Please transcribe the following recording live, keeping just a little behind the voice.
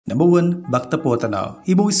Number 1 Bhakta Potana.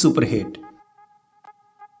 ఈ movie super hit.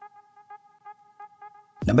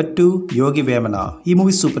 Number 2 Yogi Vemana. ఈ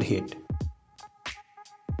movie super hit.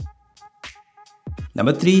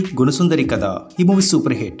 Number 3 Gunasundari Kada. ఈ movie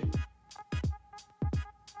super hit.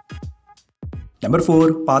 Number 4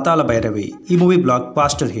 Patala Bhairavi. ఈ movie black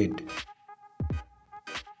buster hit.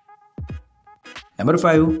 Number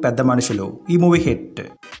 5 పెద్ద మనుషులు. ఈ movie hit.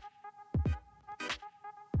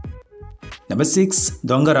 Number 6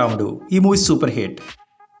 Donga Ramudu. ఈ movie super hit.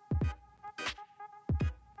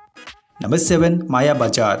 Number 7 మాయా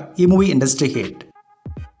బజార్. ఈ movie industry hit.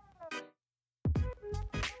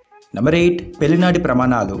 Number 8 పెళ్లినాటి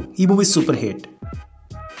ప్రమాణాలు. ఈ మూవీ సూపర్ హిట్.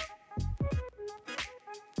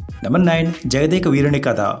 Number 9 జగదేక వీరుని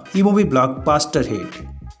కథ. ఈ movie black buster hit.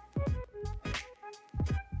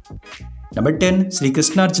 Number 10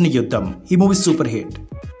 శ్రీకృష్ణార్జున యుద్ధం. ఈ మూవీ సూపర్ హిట్.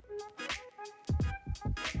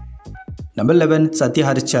 Number 11 సత్య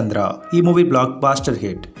హరిశ్చంద్ర. ఈ movie black buster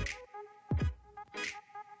hit.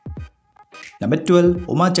 Number 12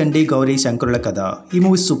 Uma Chandi Gauri శంకరుల కథ. ఈ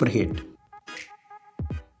మూవీ సూపర్ హిట్.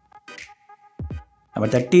 Number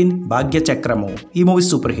 13 భాగ్య చక్రము. ఈ movie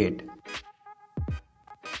super hit.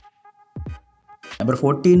 Number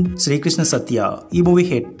 14 Srikrishna సత్య. ఈ మూవీ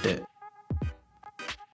హిట్.